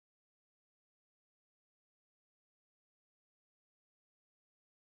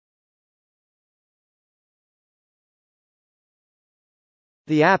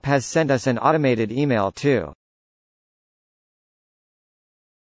The app has sent us an automated email too.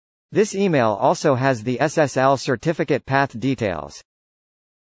 This email also has the SSL certificate path details.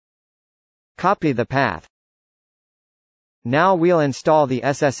 Copy the path. Now we'll install the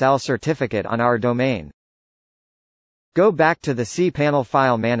SSL certificate on our domain. Go back to the cPanel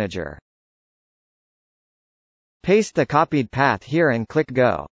file manager. Paste the copied path here and click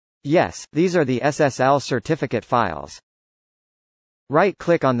Go. Yes, these are the SSL certificate files.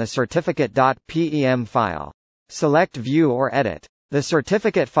 Right-click on the certificate.pem file. Select View or Edit. The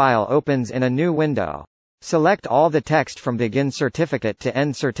certificate file opens in a new window. Select all the text from Begin Certificate to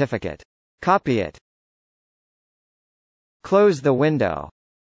End Certificate. Copy it. Close the window.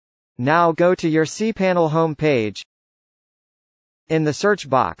 Now go to your cPanel home page. In the search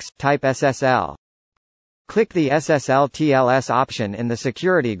box, type SSL. Click the SSL/TLS option in the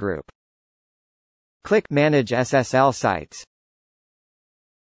Security group. Click Manage SSL Sites.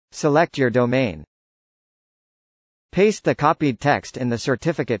 Select your domain. Paste the copied text in the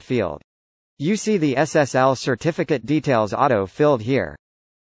certificate field. You see the SSL certificate details auto-filled here.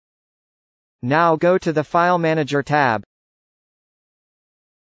 Now go to the File Manager tab.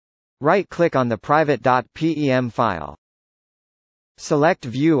 Right-click on the private.pem file. Select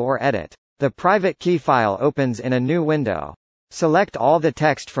View or Edit. The private key file opens in a new window. Select all the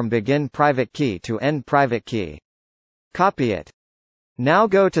text from Begin Private Key to End Private Key. Copy it. Now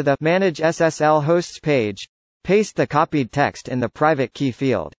go to the Manage SSL Hosts page. Paste the copied text in the private key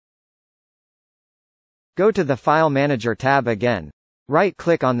field. Go to the File Manager tab again.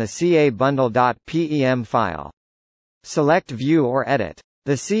 Right-click on the ca-bundle.pem file. Select View or Edit.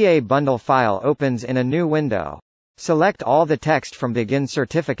 The CA bundle file opens in a new window. Select all the text from Begin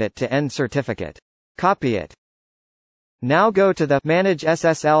Certificate to End Certificate. Copy it. Now go to the Manage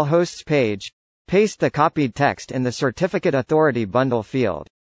SSL Hosts page. Paste the copied text in the Certificate Authority bundle field.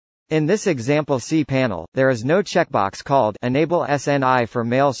 In this example cPanel, there is no checkbox called Enable SNI for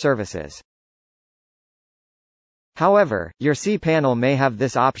mail services. However, your cPanel may have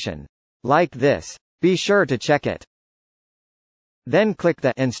this option. Like this. Be sure to check it. Then click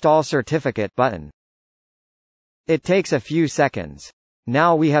the Install Certificate button. It takes a few seconds.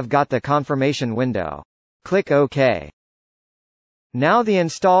 Now we have got the confirmation window. Click OK. Now the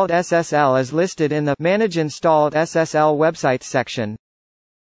installed SSL is listed in the Manage Installed SSL Websites section.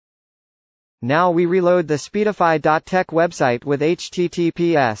 Now we reload the Speedify.tech website with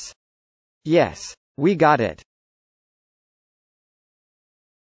HTTPS. Yes, we got it.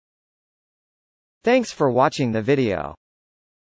 Thanks for watching the video.